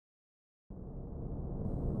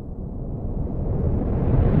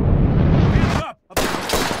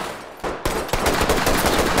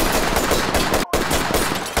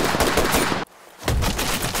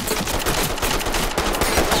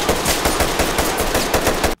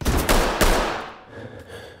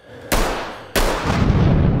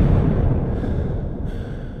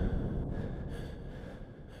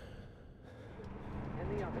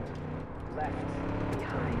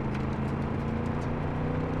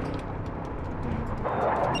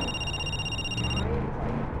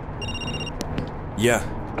Yeah.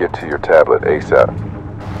 Get to your tablet ASAP.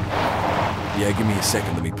 Yeah, give me a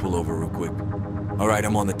second. Let me pull over real quick. All right,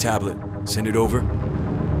 I'm on the tablet. Send it over.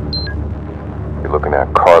 You're looking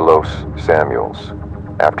at Carlos Samuels.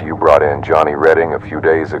 After you brought in Johnny Redding a few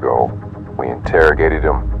days ago, we interrogated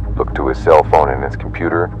him, looked to his cell phone and his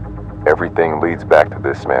computer. Everything leads back to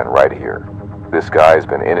this man right here. This guy has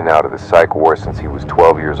been in and out of the psych ward since he was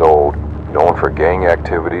 12 years old, known for gang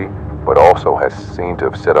activity, but also has seemed to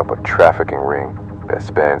have set up a trafficking ring that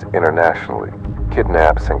spans internationally,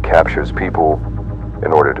 kidnaps and captures people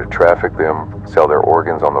in order to traffic them, sell their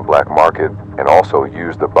organs on the black market, and also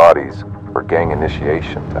use the bodies for gang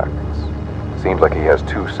initiation tactics. Seems like he has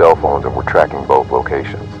 2 cell phones and we're tracking both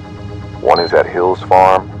locations. One is at Hills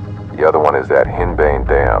Farm, the other one is at Henbane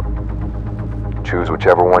Dam. Choose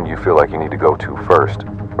whichever one you feel like you need to go to first,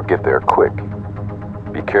 or get there quick.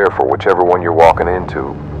 Be careful, whichever one you're walking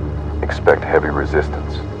into, expect heavy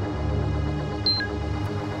resistance.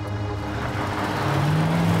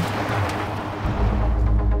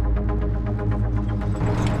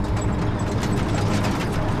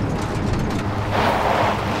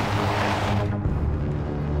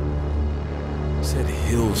 Said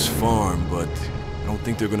Hills Farm, but I don't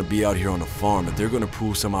think they're gonna be out here on the farm. If they're gonna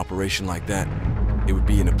pull some operation like that, it would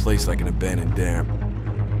be in a place like an abandoned dam.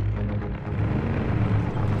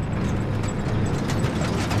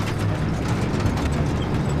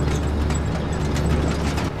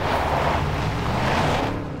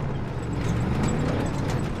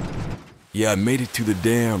 Yeah, I made it to the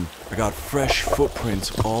dam. I got fresh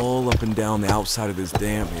footprints all up and down the outside of this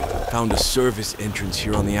dam. Found a service entrance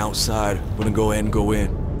here on the outside. I'm gonna go ahead and go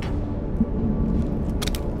in.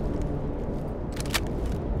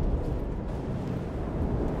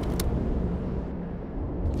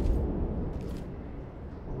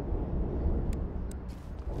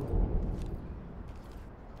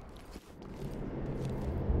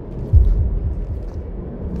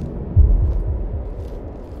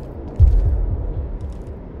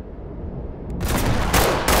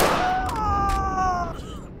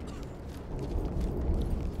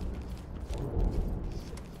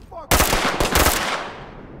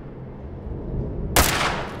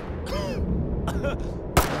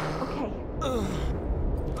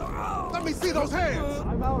 Let me see those hands!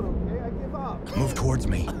 I'm out, okay? I give up. Move towards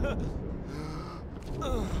me.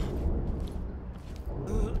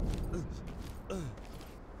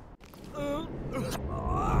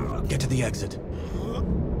 Get to the exit.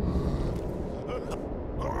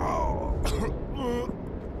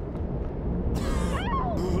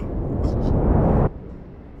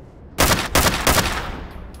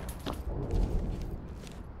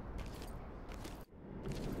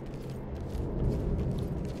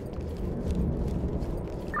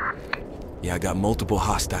 Yeah, I got multiple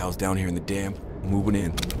hostiles down here in the dam. Moving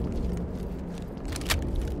in.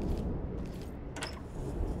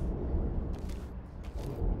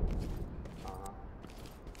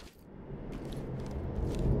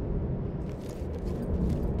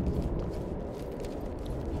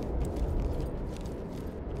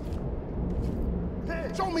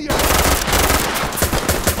 Show me your...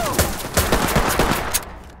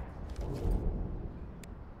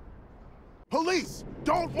 Police!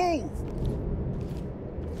 Don't move!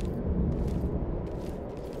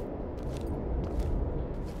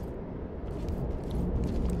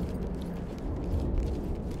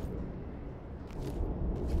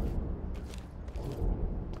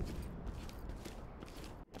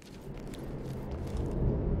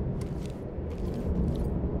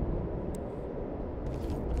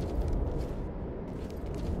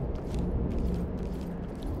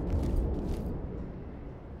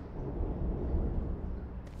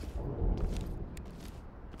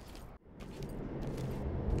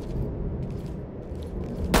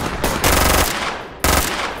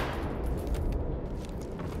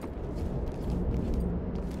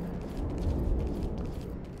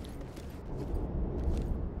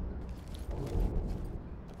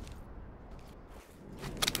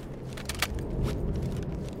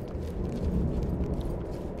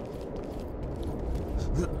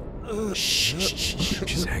 Shh,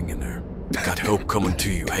 just hang in there. Got help coming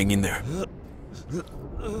to you. Hang in there.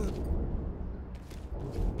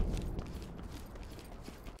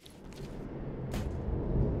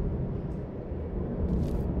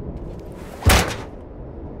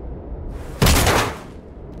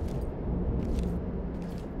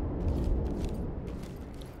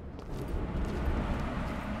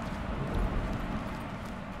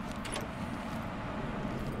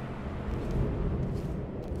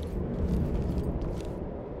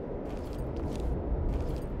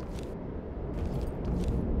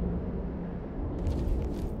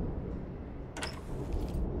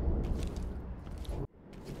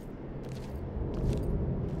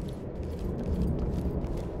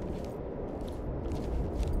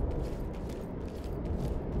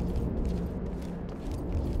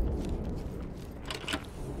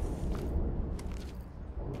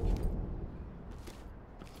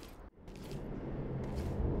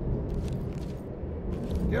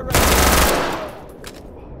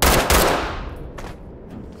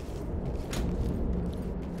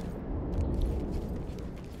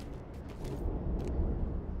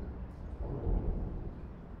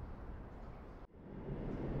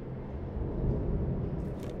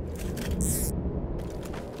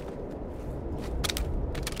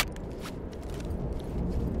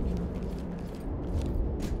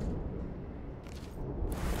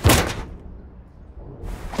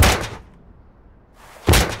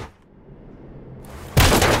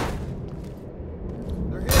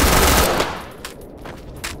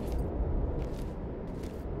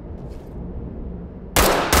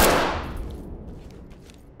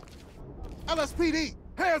 LSPD,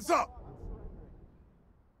 hands up!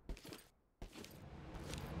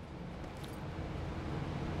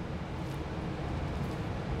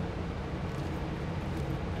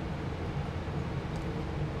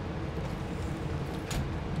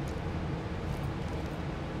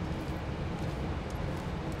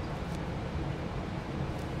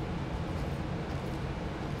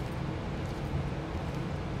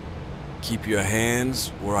 Keep your hands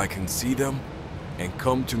where I can see them, and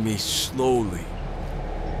come to me slowly.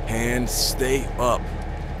 Hands stay up.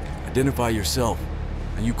 Identify yourself.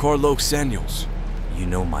 Are you Carlos Samuels? You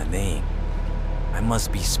know my name. I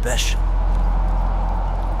must be special.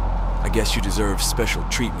 I guess you deserve special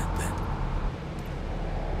treatment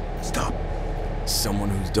then. Stop. Someone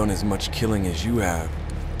who's done as much killing as you have.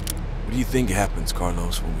 What do you think happens,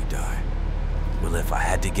 Carlos, when we die? Well, if I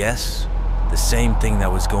had to guess, the same thing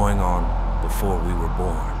that was going on before we were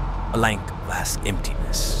born. A blank, vast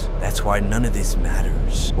emptiness. That's why none of this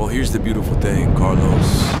matters. Well, here's the beautiful thing,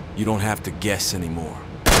 Carlos. You don't have to guess anymore.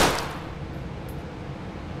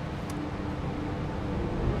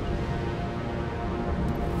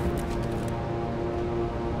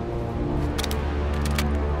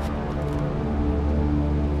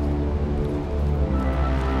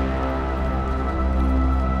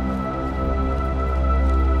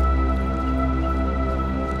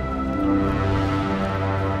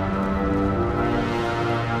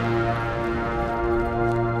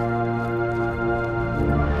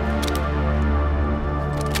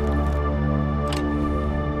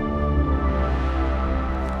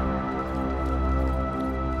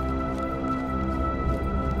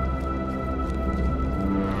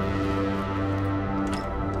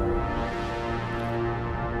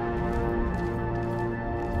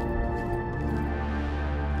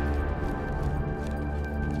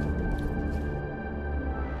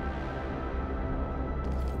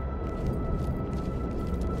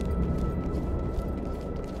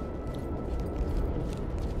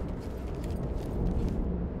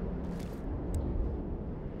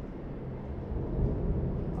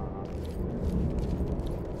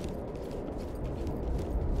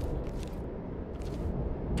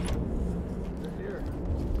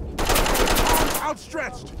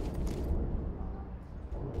 Outstretched!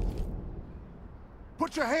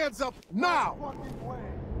 Put your hands up now!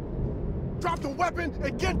 Drop the weapon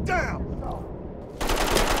and get down!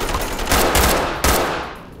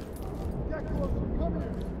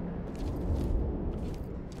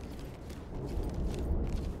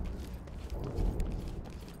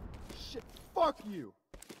 Shit, fuck you!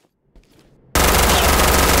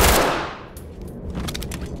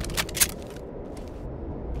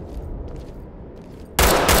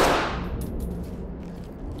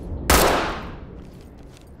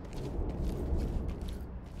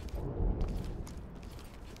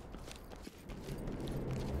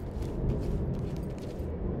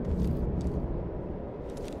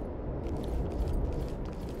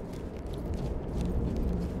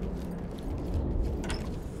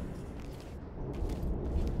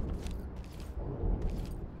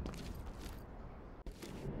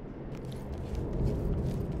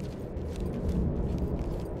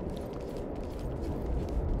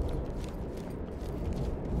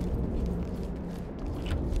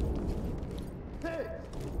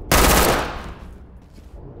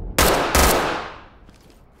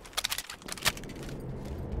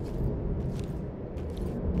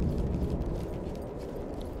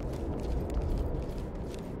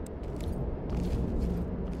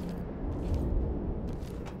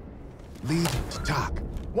 Lead to TOC.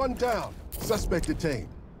 One down. Suspect detained.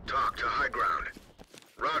 TOC to high ground.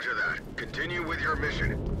 Roger that. Continue with your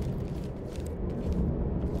mission.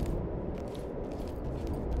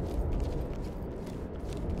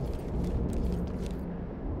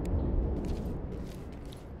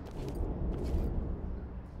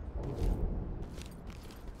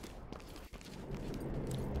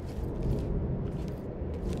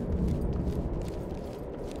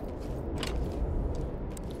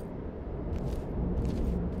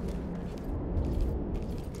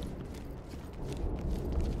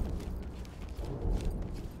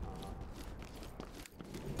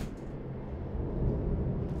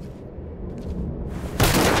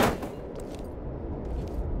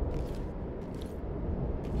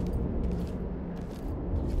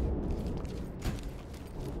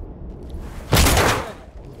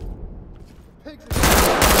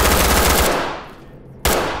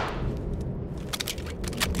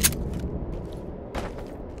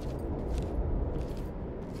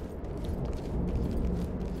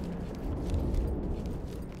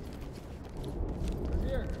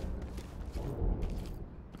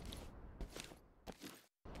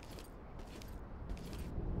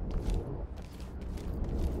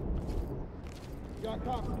 Got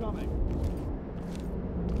cops coming.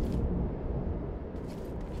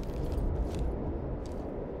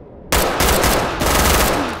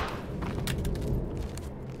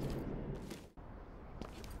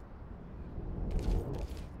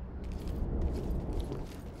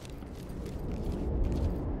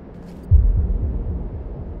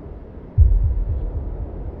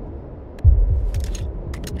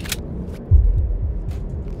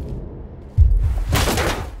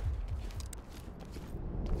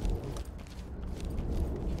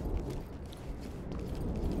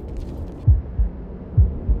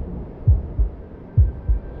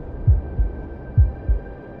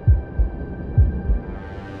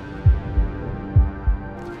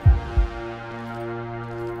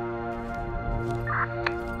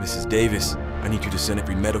 Mrs. Davis, I need you to send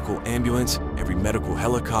every medical ambulance, every medical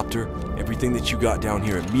helicopter, everything that you got down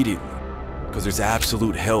here immediately. Because there's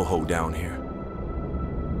absolute hellhole down here.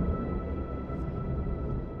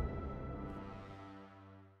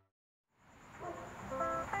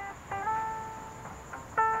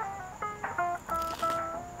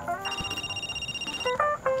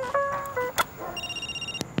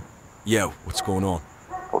 Yeah, what's going on?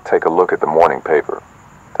 We'll take a look at the morning paper.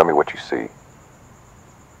 Tell me what you see.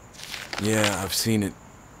 Yeah, I've seen it.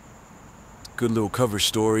 Good little cover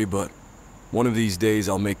story, but one of these days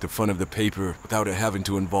I'll make the front of the paper without it having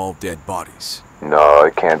to involve dead bodies. No,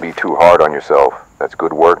 it can't be too hard on yourself. That's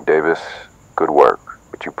good work, Davis. Good work.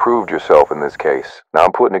 But you proved yourself in this case. Now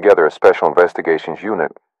I'm putting together a special investigations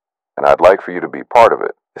unit, and I'd like for you to be part of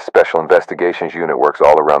it. The special investigations unit works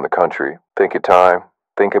all around the country. Think your time.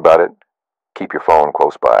 Think about it. Keep your phone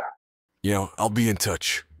close by. Yeah, I'll be in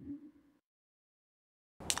touch.